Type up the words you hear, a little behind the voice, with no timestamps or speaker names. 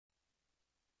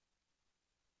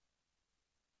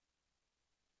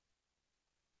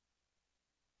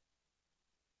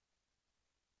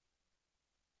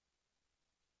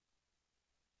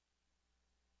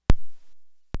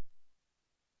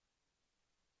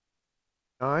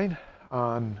9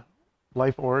 on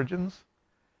life origins.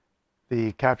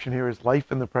 The caption here is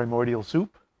 "Life in the Primordial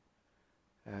Soup."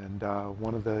 And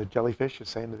one of the jellyfish is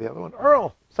saying to the other one,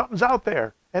 "Earl, something's out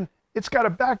there, and it's got a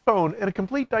backbone and a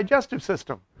complete digestive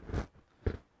system."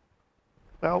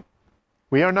 Well,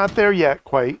 we are not there yet,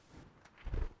 quite.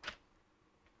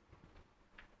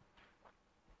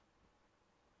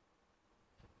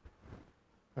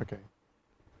 Okay.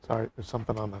 Sorry, there's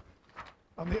something on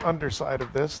the underside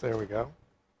of this. There we go.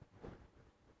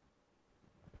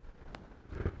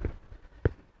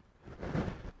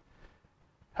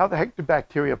 How the heck do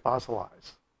bacteria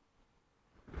fossilize?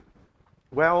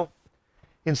 Well,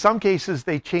 in some cases,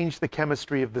 they change the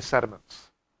chemistry of the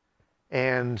sediments.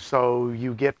 And so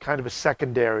you get kind of a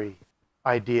secondary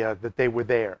idea that they were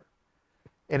there.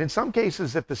 And in some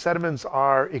cases, if the sediments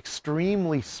are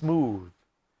extremely smooth,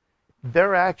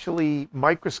 they're actually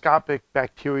microscopic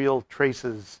bacterial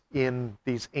traces in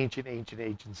these ancient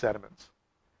sediments.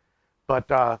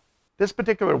 But this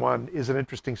particular one is an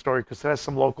interesting story because it has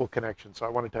some local connection, so I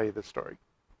want to tell you this story.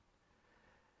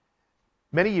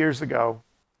 Many years ago,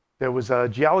 there was a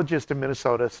geologist in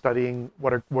Minnesota studying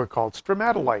what were called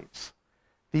stromatolites,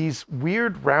 these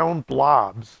weird round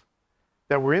blobs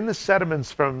that were in the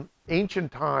sediments from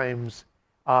ancient times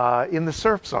in the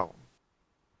surf zone.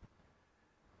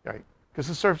 Right? Because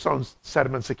the surf zone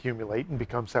sediments accumulate and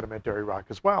become sedimentary rock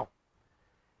as well.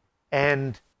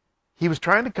 And he was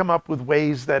trying to come up with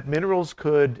ways that minerals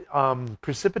could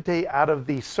precipitate out of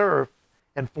the surf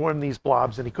and form these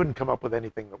blobs, and he couldn't come up with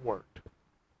anything that worked.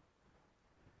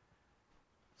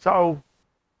 So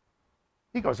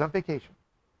he goes on vacation.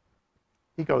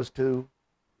 He goes to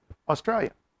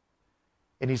Australia,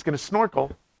 and he's going to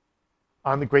snorkel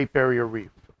on the Great Barrier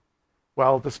Reef.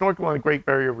 Well, to snorkel on the Great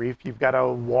Barrier Reef, you've got to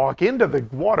walk into the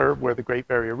water where the Great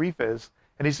Barrier Reef is,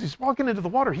 and he's walking into the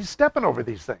water. He's stepping over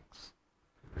these things.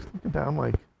 He's looking down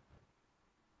like,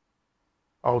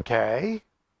 okay,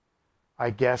 I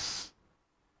guess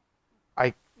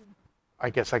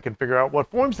I can figure out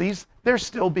what forms these. They're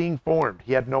still being formed.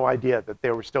 He had no idea that they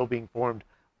were still being formed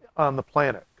on the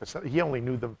planet because he only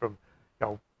knew them from,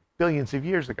 billions of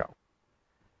years ago.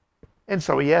 And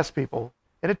so he asked people,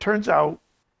 and it turns out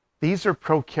these are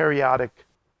prokaryotic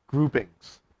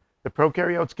groupings. The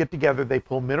prokaryotes get together, they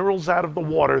pull minerals out of the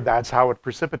water, that's how it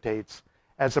precipitates,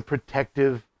 as a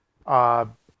protective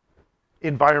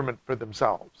environment for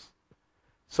themselves.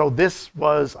 So this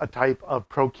was a type of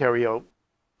prokaryote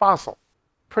fossil.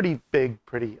 Pretty big,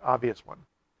 pretty obvious one.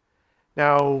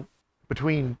 Now,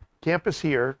 between campus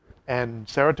here and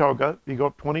Saratoga, you go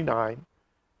up 29,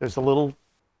 there's a little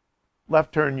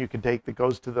left turn you can take that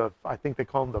goes to the, I think they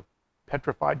call them the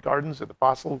petrified gardens or the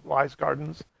fossilized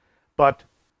gardens. But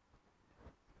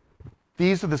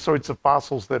these are the sorts of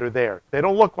fossils that are there. They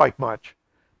don't look like much,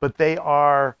 but they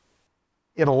are,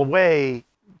 in a way,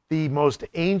 the most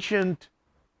ancient,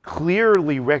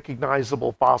 clearly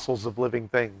recognizable fossils of living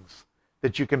things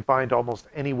that you can find almost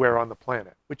anywhere on the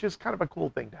planet, which is kind of a cool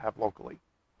thing to have locally.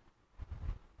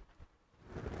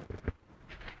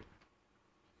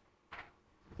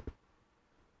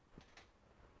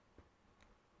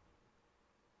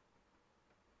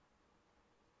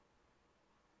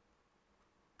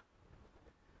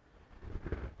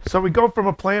 So we go from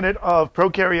a planet of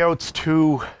prokaryotes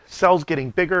to cells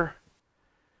getting bigger,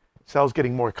 cells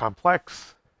getting more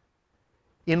complex,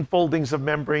 infoldings of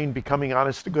membrane becoming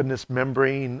honest-to-goodness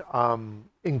membrane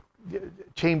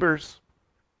chambers,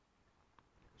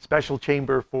 special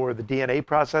chamber for the DNA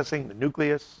processing, the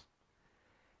nucleus,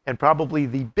 and probably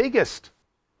the biggest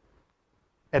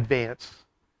advance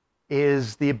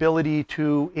is the ability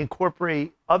to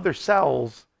incorporate other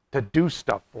cells to do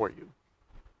stuff for you.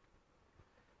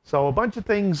 So a bunch of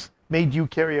things made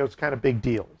eukaryotes kind of big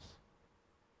deals.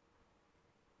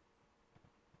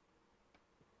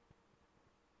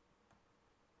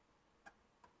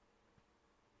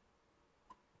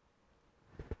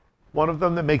 One of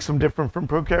them that makes them different from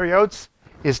prokaryotes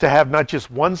is to have not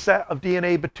just one set of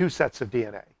DNA, but two sets of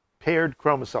DNA, paired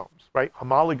chromosomes, right?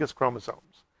 Homologous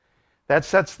chromosomes. That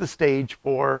sets the stage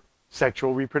for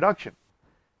sexual reproduction.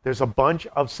 There's a bunch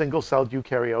of single-celled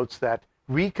eukaryotes that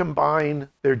recombine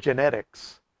their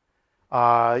genetics,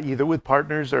 either with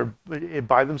partners or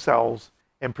by themselves,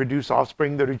 and produce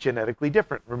offspring that are genetically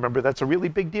different. Remember, that's a really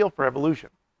big deal for evolution.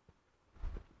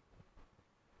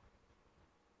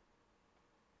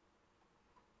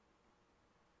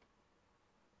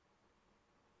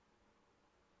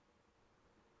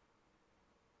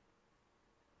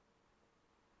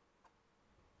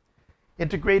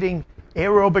 Integrating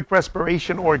aerobic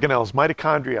respiration organelles,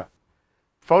 mitochondria,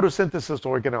 photosynthesis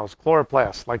organelles,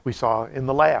 chloroplasts, like we saw in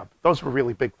the lab. Those were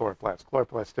really big chloroplasts.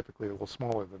 Chloroplasts typically a little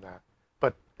smaller than that.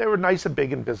 But they were nice and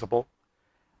big and visible.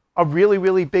 A really,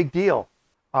 really big deal.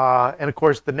 And of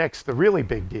course, the really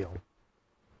big deal.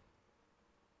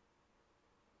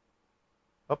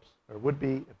 Oops, there would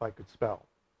be if I could spell.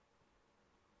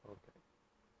 Okay.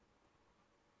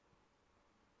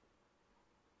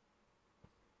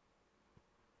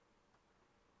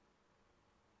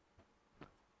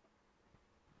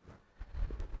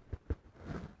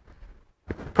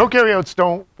 Prokaryotes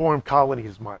don't form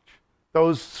colonies much.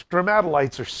 Those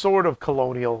stromatolites are sort of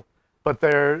colonial, but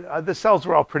the cells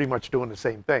are all pretty much doing the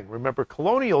same thing. Remember,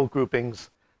 colonial groupings,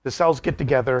 the cells get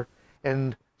together,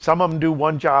 and some of them do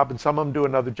one job, and some of them do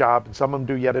another job, and some of them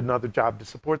do yet another job to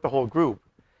support the whole group.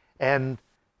 And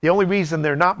the only reason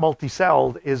they're not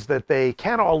multi-celled is that they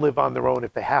can all live on their own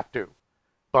if they have to.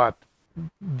 But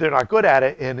they're not good at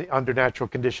it, and under natural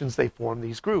conditions, they form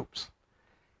these groups.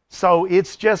 So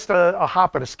it's just a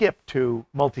hop and a skip to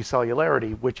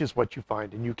multicellularity, which is what you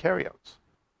find in eukaryotes.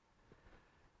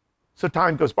 So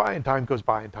time goes by, and time goes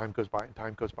by, and time goes by, and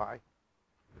time goes by.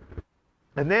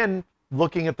 And then,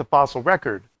 looking at the fossil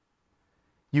record,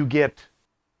 you get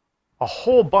a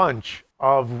whole bunch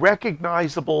of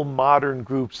recognizable modern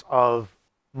groups of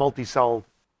multicelled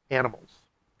animals.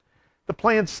 The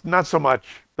plants, not so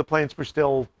much. The plants were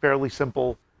still fairly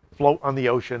simple, float on the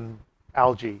ocean,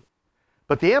 algae.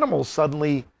 But the animals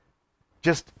suddenly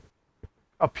just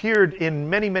appeared in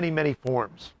many, many, many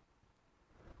forms.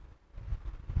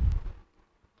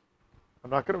 I'm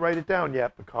not going to write it down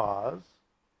yet because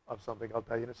of something I'll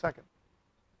tell you in a second.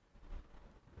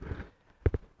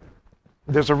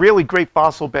 There's a really great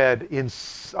fossil bed in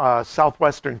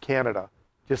southwestern Canada,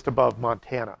 just above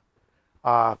Montana,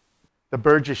 the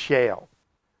Burgess Shale.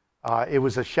 It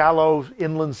was a shallow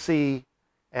inland sea,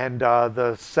 and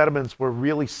the sediments were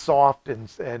really soft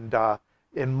and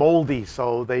moldy,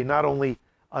 so they not only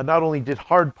did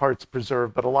hard parts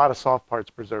preserve, but a lot of soft parts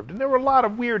preserved. And there were a lot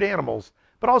of weird animals,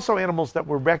 but also animals that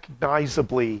were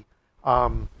recognizably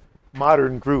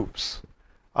modern groups.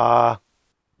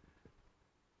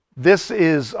 This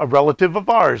is a relative of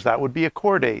ours. That would be a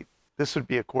chordate. This would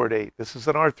be a chordate. This is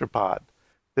an arthropod.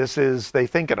 This is, they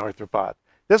think, an arthropod.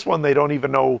 This one, they don't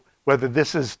even know whether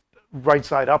this is right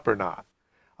side up or not.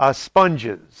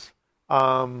 Sponges.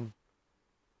 There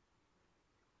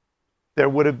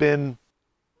would have been,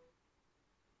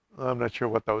 I'm not sure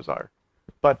what those are,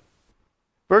 but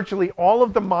virtually all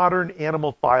of the modern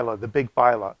animal phyla, the big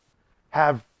phyla,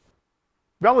 have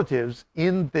relatives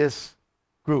in this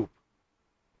group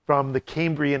from the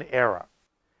Cambrian era.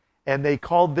 And they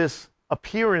called this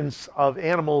appearance of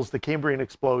animals the Cambrian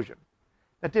Explosion.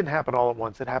 That didn't happen all at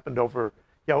once. It happened over,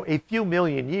 a few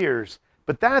million years,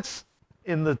 but that's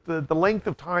in the length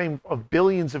of time of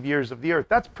billions of years of the Earth.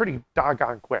 That's pretty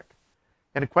doggone quick.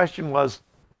 And the question was,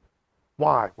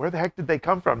 why? Where the heck did they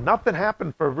come from? Nothing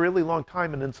happened for a really long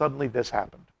time, and then suddenly this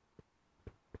happened.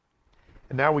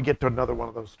 And now we get to another one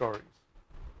of those stories.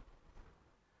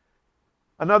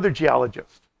 Another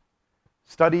geologist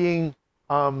studying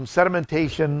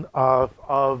sedimentation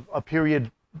of a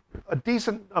period, a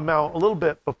decent amount, a little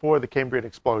bit before the Cambrian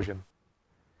Explosion.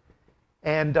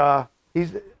 And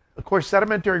of course,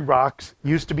 sedimentary rocks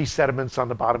used to be sediments on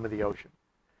the bottom of the ocean.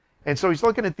 And so he's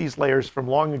looking at these layers from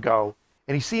long ago,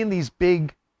 and he's seeing these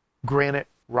big granite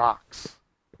rocks.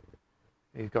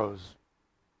 And he goes,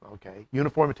 okay,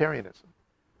 uniformitarianism.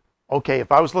 Okay,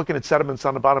 if I was looking at sediments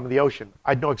on the bottom of the ocean,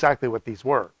 I'd know exactly what these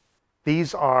were.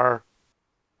 These are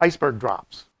iceberg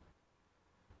drops.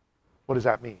 What does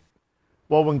that mean?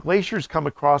 Well, when glaciers come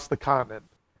across the continent,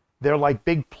 they're like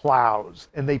big plows,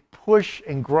 and they push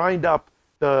and grind up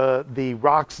the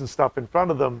rocks and stuff in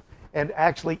front of them and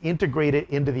actually integrate it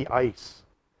into the ice.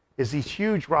 As these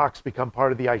huge rocks become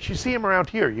part of the ice. You see them around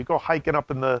here. You go hiking up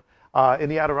in the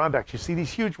Adirondacks. You see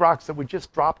these huge rocks that were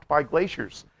just dropped by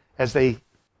glaciers as they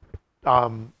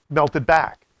melted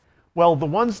back. Well, the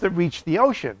ones that reach the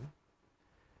ocean,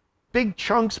 big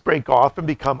chunks break off and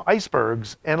become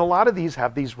icebergs, and a lot of these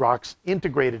have these rocks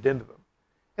integrated into them.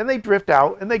 And they drift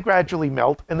out, and they gradually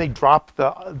melt, and they drop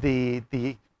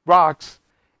the rocks,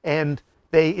 and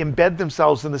they embed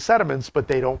themselves in the sediments, but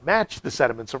they don't match the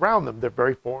sediments around them. They're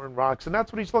very foreign rocks, and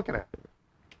that's what he's looking at.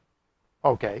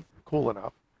 Okay, cool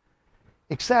enough.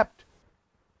 Except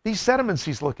these sediments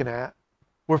he's looking at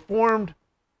were formed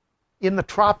in the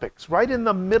tropics, right in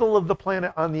the middle of the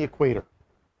planet on the equator.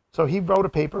 So he wrote a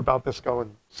paper about this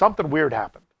going, something weird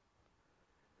happened.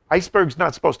 Icebergs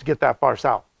not supposed to get that far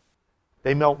south.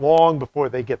 They melt long before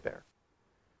they get there.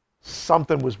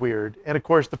 Something was weird. And of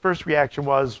course, the first reaction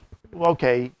was, well,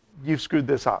 okay, you've screwed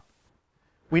this up.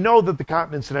 We know that the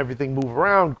continents and everything move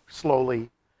around slowly.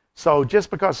 So just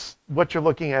because what you're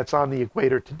looking at is on the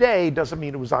equator today doesn't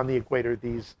mean it was on the equator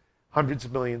these hundreds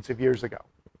of millions of years ago.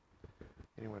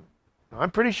 Anyway, I'm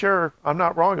pretty sure I'm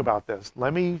not wrong about this.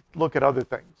 Let me look at other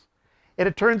things. And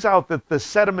it turns out that the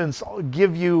sediments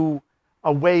give you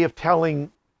a way of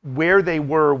telling where they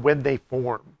were when they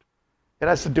formed. It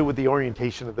has to do with the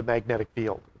orientation of the magnetic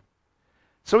field.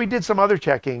 So he did some other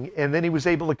checking, and then he was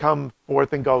able to come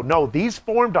forth and go, no, these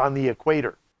formed on the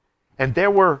equator. And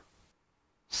there were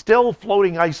still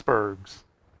floating icebergs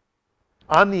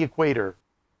on the equator.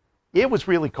 It was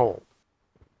really cold.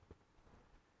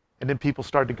 And then people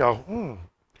started to go,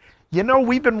 you know,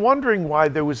 we've been wondering why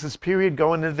there was this period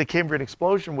going into the Cambrian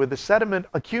explosion where the sediment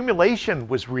accumulation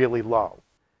was really low.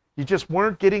 You just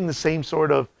weren't getting the same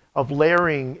sort of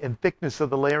layering and thickness of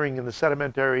the layering in the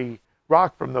sedimentary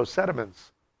rock from those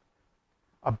sediments.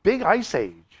 A big ice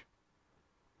age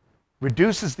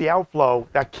reduces the outflow,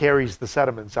 that carries the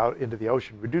sediments out into the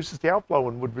ocean, reduces the outflow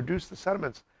and would reduce the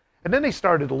sediments. And then they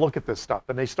started to look at this stuff,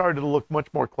 and they started to look much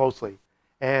more closely.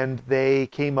 And they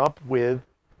came up with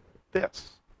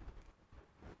this.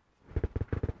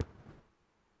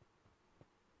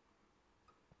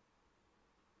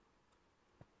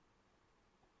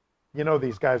 You know,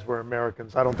 these guys were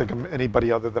Americans. I don't think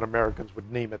anybody other than Americans would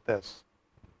name it this.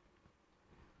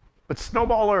 But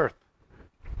Snowball Earth.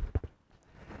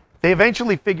 They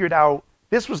eventually figured out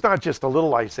this was not just a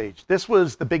little ice age. This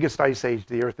was the biggest ice age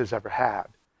the Earth has ever had.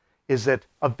 Is that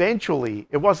eventually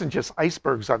it wasn't just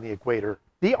icebergs on the equator.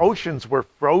 The oceans were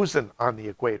frozen on the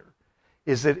equator.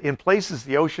 Is that in places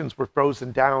the oceans were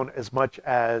frozen down as much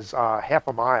as half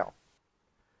a mile.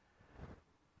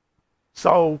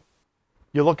 So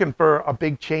you're looking for a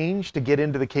big change to get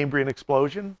into the Cambrian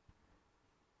explosion.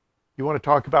 You want to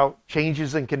talk about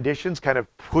changes in conditions, kind of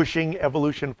pushing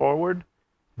evolution forward.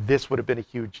 This would have been a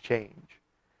huge change.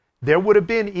 There would have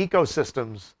been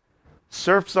ecosystems.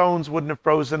 Surf zones wouldn't have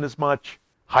frozen as much.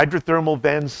 Hydrothermal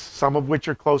vents, some of which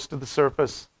are close to the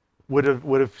surface, would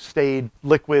have stayed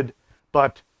liquid.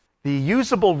 But the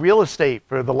usable real estate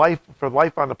for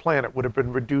life on the planet would have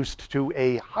been reduced to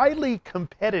a highly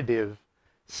competitive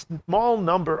small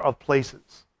number of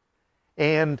places.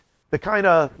 And the kind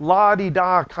of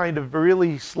la-di-da kind of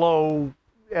really slow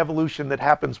evolution that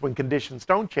happens when conditions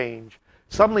don't change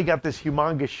suddenly got this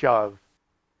humongous shove.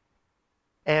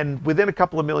 And within a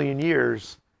couple of million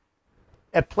years,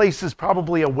 at places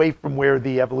probably away from where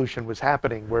the evolution was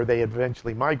happening, where they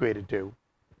eventually migrated to,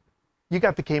 you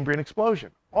got the Cambrian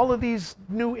explosion. All of these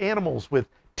new animals with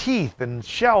teeth and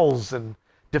shells and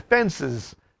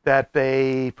defenses that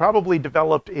they probably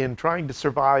developed in trying to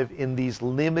survive in these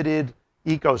limited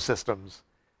ecosystems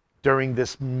during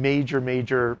this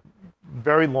major,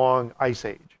 very long ice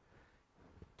age.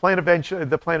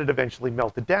 The planet eventually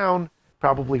melted down,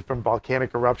 probably from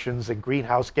volcanic eruptions and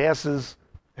greenhouse gases,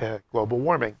 global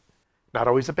warming, not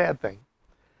always a bad thing,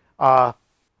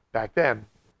 back then.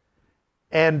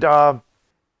 And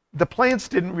the plants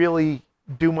didn't really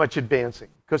do much advancing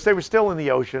because they were still in the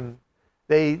ocean.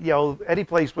 They, you know, any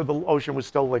place where the ocean was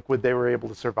still liquid, they were able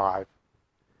to survive.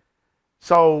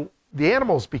 So the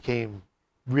animals became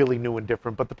really new and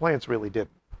different, but the plants really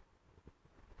didn't.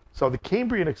 So the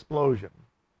Cambrian explosion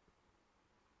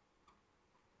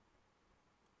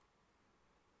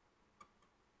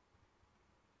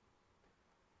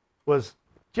was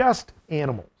just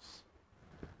animals.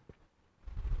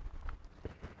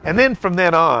 And then from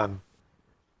then on,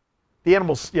 the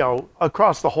animals, you know,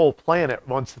 across the whole planet,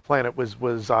 once the planet was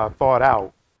thawed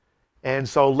out. And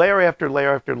so layer after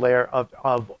layer after layer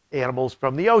of animals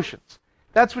from the oceans.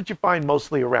 That's what you find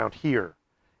mostly around here,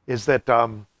 is that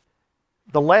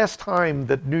the last time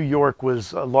that New York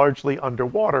was largely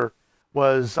underwater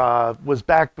was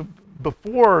back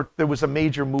before there was a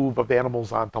major move of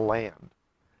animals onto land.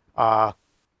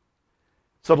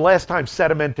 So the last time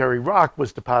sedimentary rock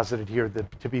was deposited here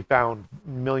to be found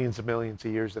millions and millions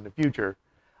of years in the future,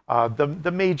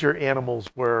 the major animals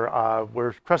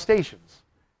were crustaceans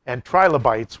and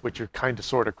trilobites, which are kind of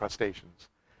sort of crustaceans.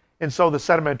 And so the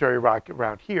sedimentary rock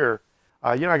around here,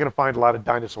 you're not going to find a lot of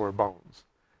dinosaur bones.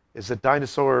 Is that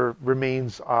dinosaur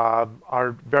remains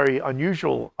are very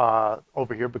unusual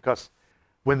over here because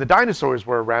when the dinosaurs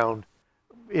were around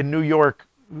in New York,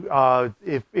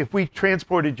 if we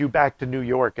transported you back to New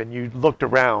York and you looked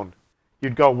around,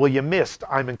 you'd go, well, you missed.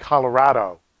 I'm in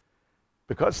Colorado.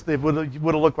 Because it would have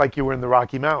looked like you were in the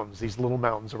Rocky Mountains. These little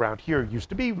mountains around here used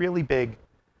to be really big.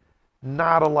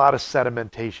 Not a lot of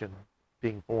sedimentation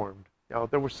being formed. You know,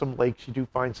 there were some lakes. You do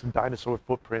find some dinosaur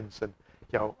footprints and,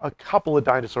 you know, a couple of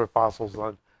dinosaur fossils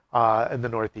in the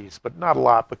Northeast, but not a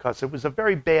lot because it was a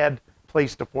very bad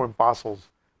place to form fossils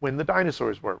when the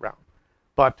dinosaurs were around.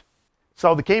 But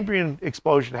so the Cambrian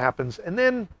explosion happens, and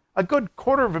then a good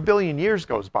 250 million years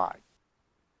goes by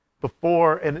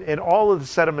before, and all of the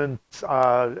sediments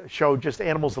show just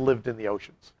animals that lived in the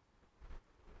oceans.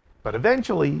 But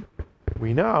eventually,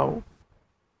 we know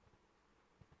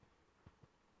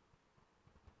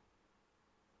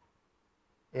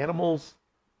animals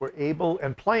were able,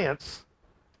 and plants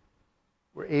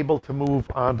were able to move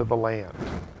onto the land.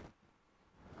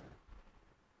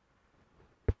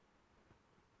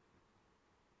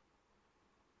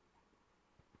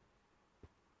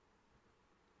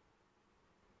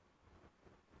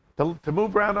 To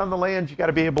move around on the land, you got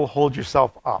to be able to hold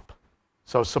yourself up.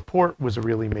 So support was a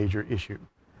really major issue.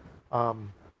 Oh,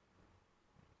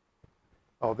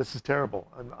 this is terrible.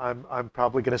 I'm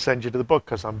probably going to send you to the book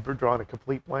because I'm drawing a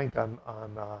complete blank on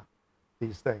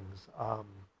these things.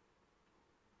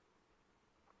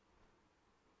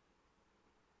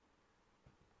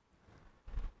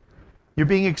 You're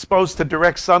being exposed to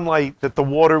direct sunlight that the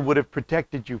water would have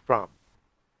protected you from.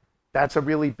 That's a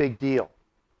really big deal.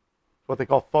 It's what they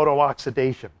call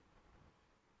photooxidation.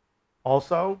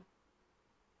 Also,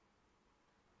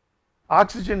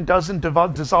 oxygen doesn't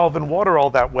dissolve in water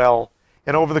all that well,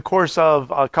 and over the course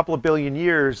of a couple of billion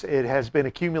years, it has been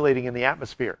accumulating in the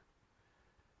atmosphere.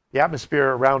 The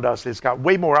atmosphere around us has got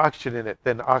way more oxygen in it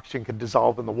than oxygen can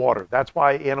dissolve in the water. That's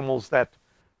why animals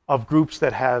of groups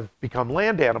that have become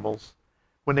land animals,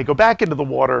 when they go back into the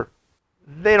water,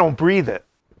 they don't breathe it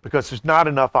because there's not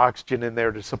enough oxygen in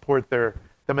there to support the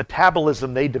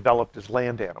metabolism they developed as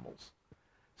land animals.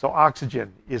 So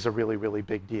oxygen is a really, really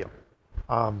big deal.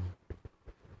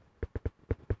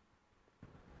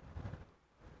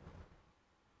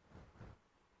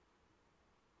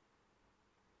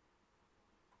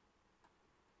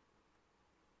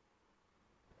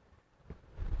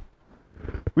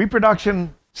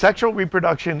 Sexual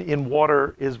reproduction in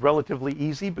water is relatively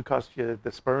easy because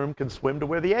the sperm can swim to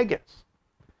where the egg is.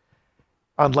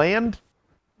 On land,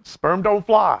 sperm don't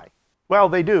fly. Well,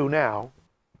 they do now.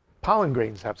 Pollen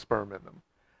grains have sperm in them.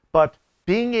 But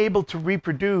being able to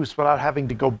reproduce without having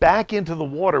to go back into the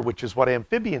water, which is what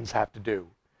amphibians have to do,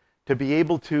 to be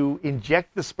able to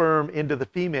inject the sperm into the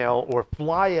female or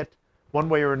fly it one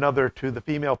way or another to the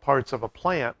female parts of a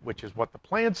plant, which is what the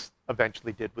plants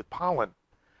eventually did with pollen,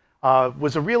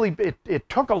 it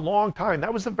took a long time.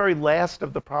 That was the very last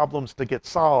of the problems to get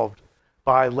solved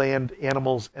by land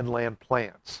animals and land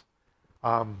plants.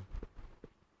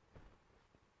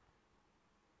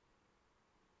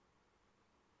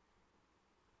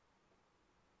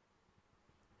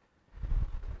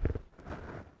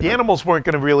 The animals weren't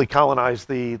going to really colonize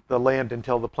the land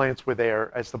until the plants were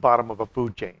there as the bottom of a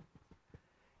food chain.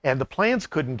 And the plants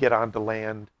couldn't get onto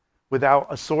land without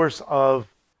a source of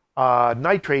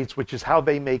nitrates, which is how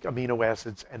they make amino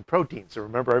acids and proteins. So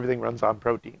remember, everything runs on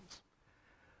proteins.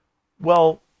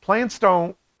 Well, plants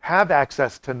don't have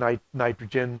access to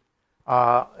nitrogen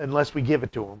unless we give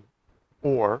it to them.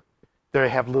 Or they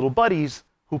have little buddies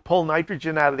who pull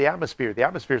nitrogen out of the atmosphere. The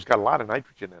atmosphere's got a lot of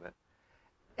nitrogen in it.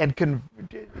 And can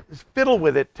fiddle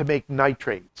with it to make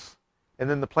nitrates. And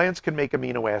then the plants can make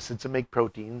amino acids and make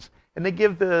proteins. And they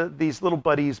give these little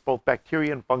buddies, both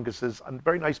bacteria and funguses, a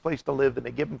very nice place to live, and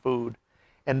they give them food.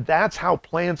 And that's how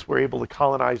plants were able to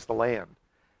colonize the land.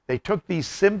 They took these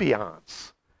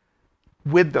symbionts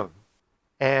with them.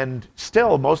 And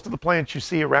still, most of the plants you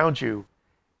see around you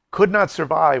could not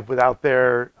survive without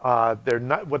their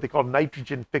what they call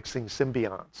nitrogen-fixing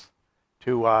symbionts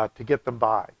to get them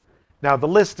by. Now, the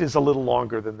list is a little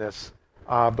longer than this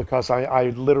because I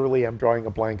literally am drawing a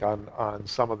blank on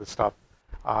some of the stuff.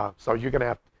 So you're going to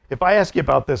have, if I ask you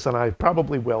about this, and I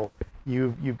probably will,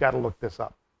 you've got to look this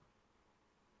up.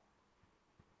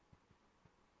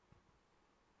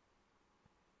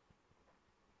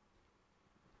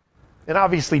 And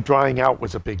obviously drying out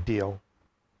was a big deal.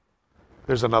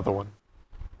 There's another one.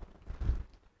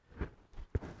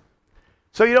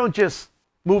 So you don't just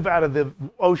move out of the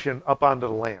ocean up onto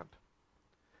the land.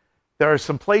 There are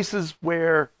some places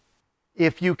where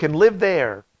if you can live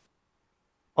there,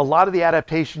 a lot of the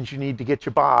adaptations you need to get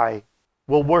you by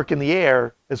will work in the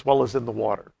air as well as in the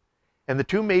water. And the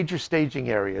two major staging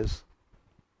areas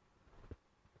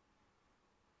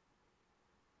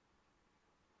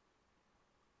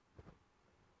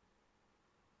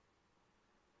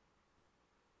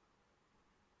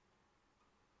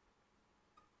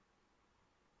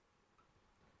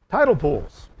tidal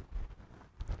pools.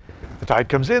 The tide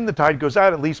comes in, the tide goes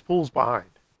out, it leaves pools behind.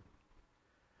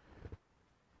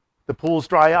 The pools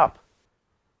dry up.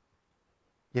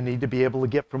 You need to be able to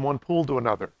get from one pool to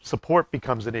another. Support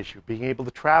becomes an issue, being able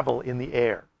to travel in the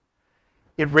air.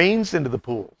 It rains into the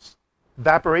pools.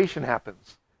 Evaporation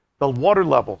happens. The water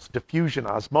levels, diffusion,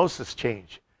 osmosis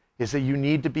change. Is that you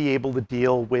need to be able to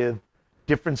deal with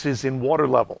differences in water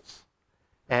levels.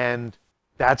 And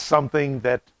that's something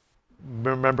that,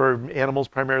 remember, animals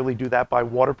primarily do that by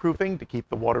waterproofing to keep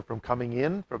the water from coming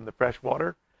in from the fresh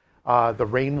water, the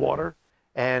rainwater.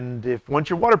 And if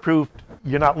once you're waterproofed,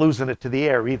 you're not losing it to the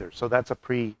air either. So that's a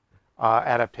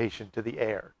pre-adaptation to the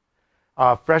air.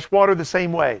 Fresh water the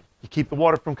same way. You keep the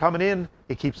water from coming in,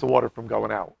 it keeps the water from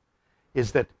going out.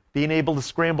 Is that being able to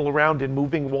scramble around in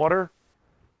moving water,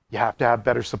 you have to have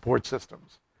better support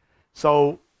systems.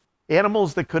 So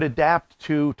animals that could adapt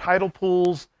to tidal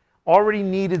pools already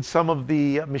needed some of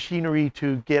the machinery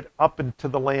to get up into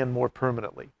the land more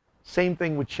permanently. Same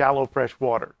thing with shallow fresh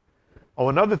water. Oh,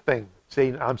 another thing,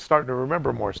 see, I'm starting to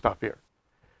remember more stuff here.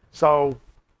 So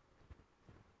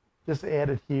just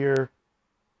added here.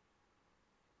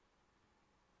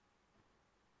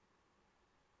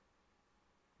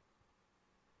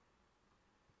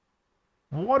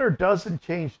 Water doesn't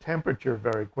change temperature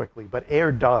very quickly, but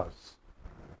air does.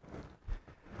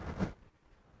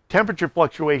 Temperature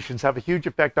fluctuations have a huge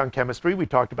effect on chemistry. We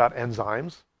talked about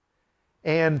enzymes.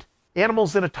 And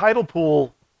animals in a tidal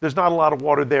pool, there's not a lot of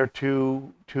water there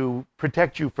to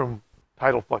protect you from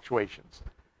tidal fluctuations.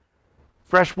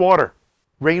 Fresh water,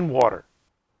 rainwater,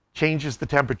 changes the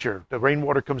temperature. The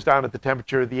rainwater comes down at the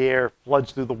temperature of the air,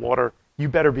 floods through the water. You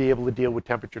better be able to deal with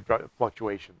temperature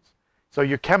fluctuations. So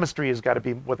your chemistry has got to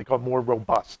be what they call more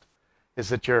robust, is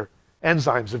that your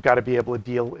enzymes have got to be able to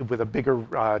deal with a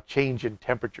bigger change in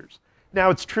temperatures. Now,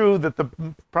 it's true that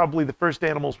probably the first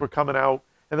animals were coming out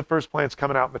and the first plants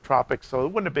coming out in the tropics, so it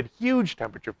wouldn't have been huge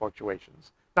temperature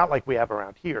fluctuations, not like we have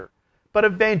around here. But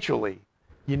eventually,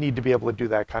 you need to be able to do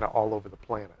that kind of all over the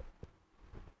planet.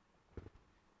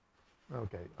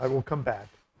 Okay, I will come back.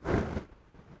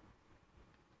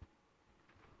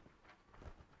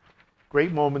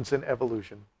 Great moments in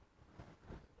evolution.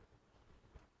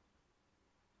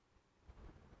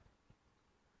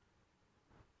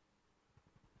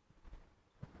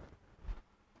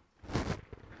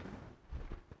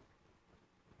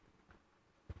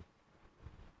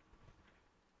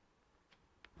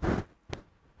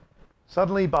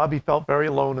 Suddenly, Bobby felt very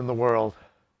alone in the world.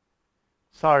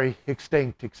 Sorry,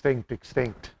 extinct, extinct,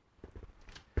 extinct.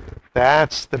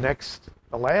 That's the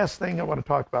last thing I want to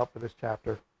talk about for this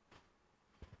chapter.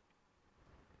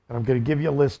 And I'm going to give you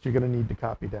a list you're going to need to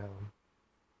copy down.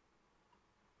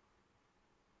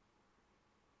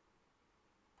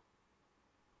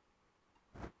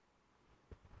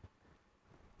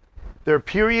 There are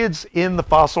periods in the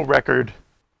fossil record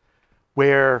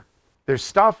where there's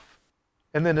stuff,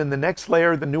 and then in the next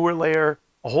layer, the newer layer,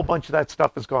 a whole bunch of that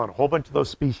stuff is gone. A whole bunch of those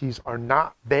species are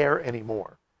not there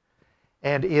anymore.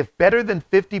 And if better than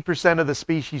 50% of the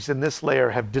species in this layer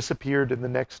have disappeared in the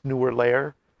next newer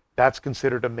layer, that's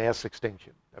considered a mass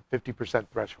extinction, a 50%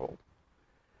 threshold.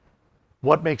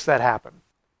 What makes that happen?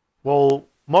 Well,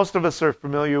 most of us are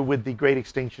familiar with the great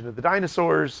extinction of the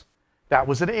dinosaurs. That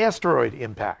was an asteroid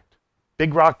impact.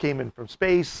 Big rock came in from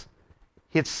space,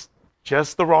 hits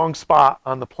just the wrong spot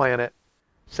on the planet,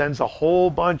 sends a whole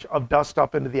bunch of dust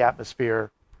up into the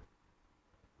atmosphere.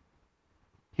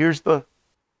 Here's the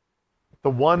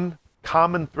one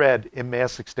common thread in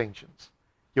mass extinctions.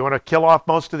 You want to kill off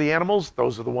most of the animals?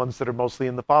 Those are the ones that are mostly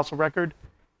in the fossil record.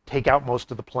 Take out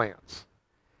most of the plants.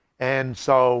 And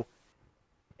so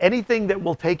anything that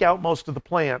will take out most of the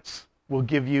plants will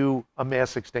give you a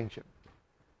mass extinction.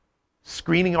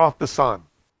 Screening off the sun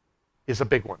is a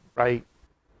big one, right?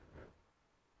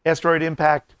 Asteroid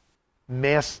impact,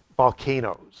 mass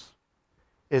volcanoes.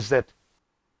 Is that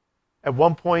at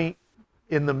one point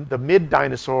in the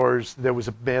mid-dinosaurs, there was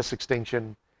a mass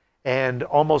extinction, and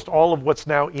almost all of what's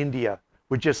now India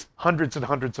were just hundreds and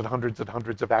hundreds and hundreds and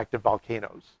hundreds of active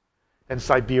volcanoes, and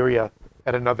Siberia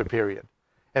at another period.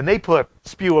 And they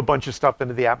spew a bunch of stuff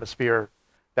into the atmosphere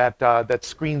that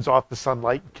screens off the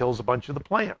sunlight and kills a bunch of the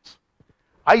plants.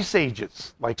 Ice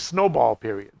ages, like snowball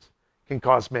periods, can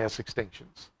cause mass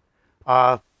extinctions.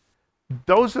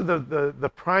 Those are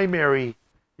the primary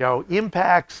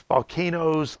impacts,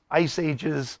 volcanoes, ice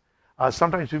ages.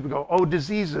 Sometimes people go, oh,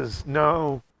 diseases.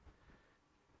 No.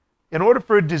 In order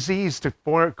for a disease to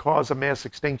cause a mass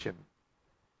extinction,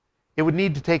 it would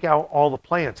need to take out all the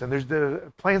plants. And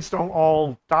the plants don't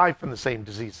all die from the same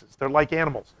diseases. They're like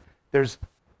animals.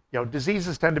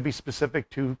 Diseases tend to be specific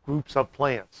to groups of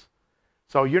plants.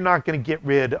 So you're not going to get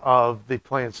rid of the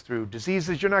plants through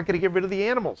diseases. You're not going to get rid of the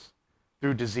animals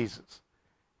through diseases.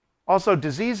 Also,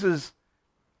 diseases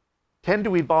tend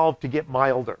to evolve to get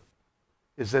milder.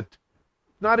 Is that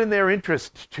not in their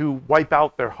interest to wipe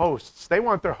out their hosts. They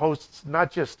want their hosts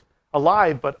not just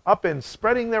alive, but up and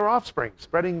spreading their offspring,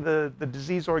 spreading the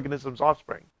disease organism's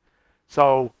offspring.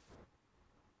 So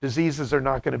diseases are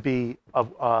not going to be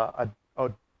a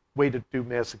way to do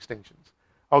mass extinctions.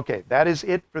 Okay, that is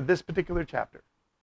it for this particular chapter.